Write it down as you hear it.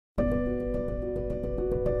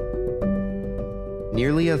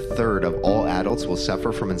Nearly a third of all adults will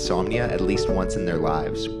suffer from insomnia at least once in their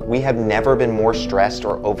lives. We have never been more stressed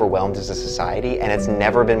or overwhelmed as a society, and it's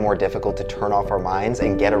never been more difficult to turn off our minds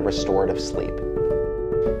and get a restorative sleep.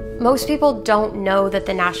 Most people don't know that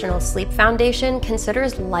the National Sleep Foundation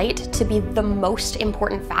considers light to be the most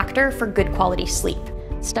important factor for good quality sleep.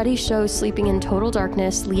 Studies show sleeping in total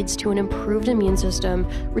darkness leads to an improved immune system,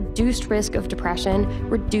 reduced risk of depression,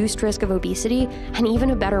 reduced risk of obesity, and even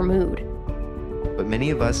a better mood. But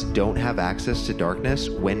many of us don't have access to darkness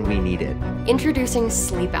when we need it. Introducing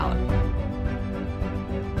Sleepout,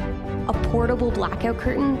 a portable blackout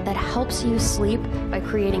curtain that helps you sleep by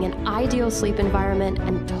creating an ideal sleep environment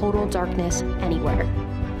and total darkness anywhere.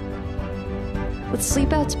 With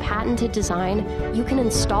Sleepout's patented design, you can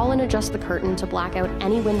install and adjust the curtain to black out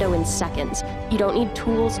any window in seconds. You don't need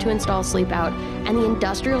tools to install Sleepout, and the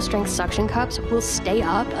industrial strength suction cups will stay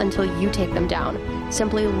up until you take them down.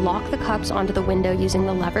 Simply lock the cups onto the window using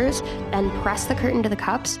the levers, then press the curtain to the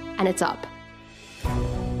cups, and it's up.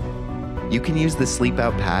 You can use the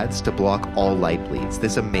Sleepout pads to block all light bleeds.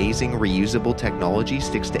 This amazing reusable technology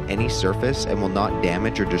sticks to any surface and will not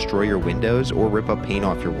damage or destroy your windows or rip up paint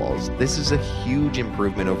off your walls. This is a huge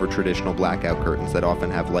improvement over traditional blackout curtains that often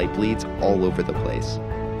have light bleeds all over the place.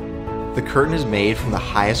 The curtain is made from the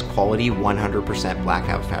highest quality 100%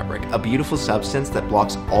 blackout fabric, a beautiful substance that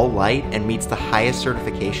blocks all light and meets the highest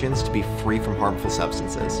certifications to be free from harmful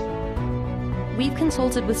substances. We've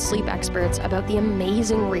consulted with sleep experts about the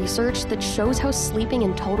amazing research that shows how sleeping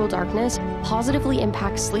in total darkness positively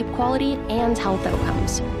impacts sleep quality and health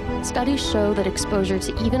outcomes. Studies show that exposure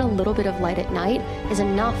to even a little bit of light at night is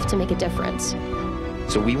enough to make a difference.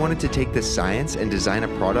 So we wanted to take this science and design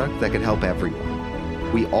a product that could help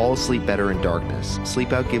everyone. We all sleep better in darkness.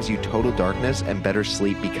 Sleepout gives you total darkness and better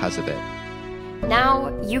sleep because of it.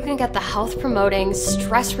 Now you can get the health-promoting,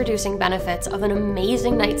 stress-reducing benefits of an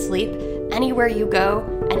amazing night's sleep anywhere you go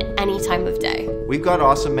and any time of day. We've got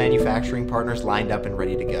awesome manufacturing partners lined up and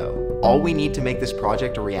ready to go. All we need to make this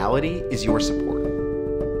project a reality is your support.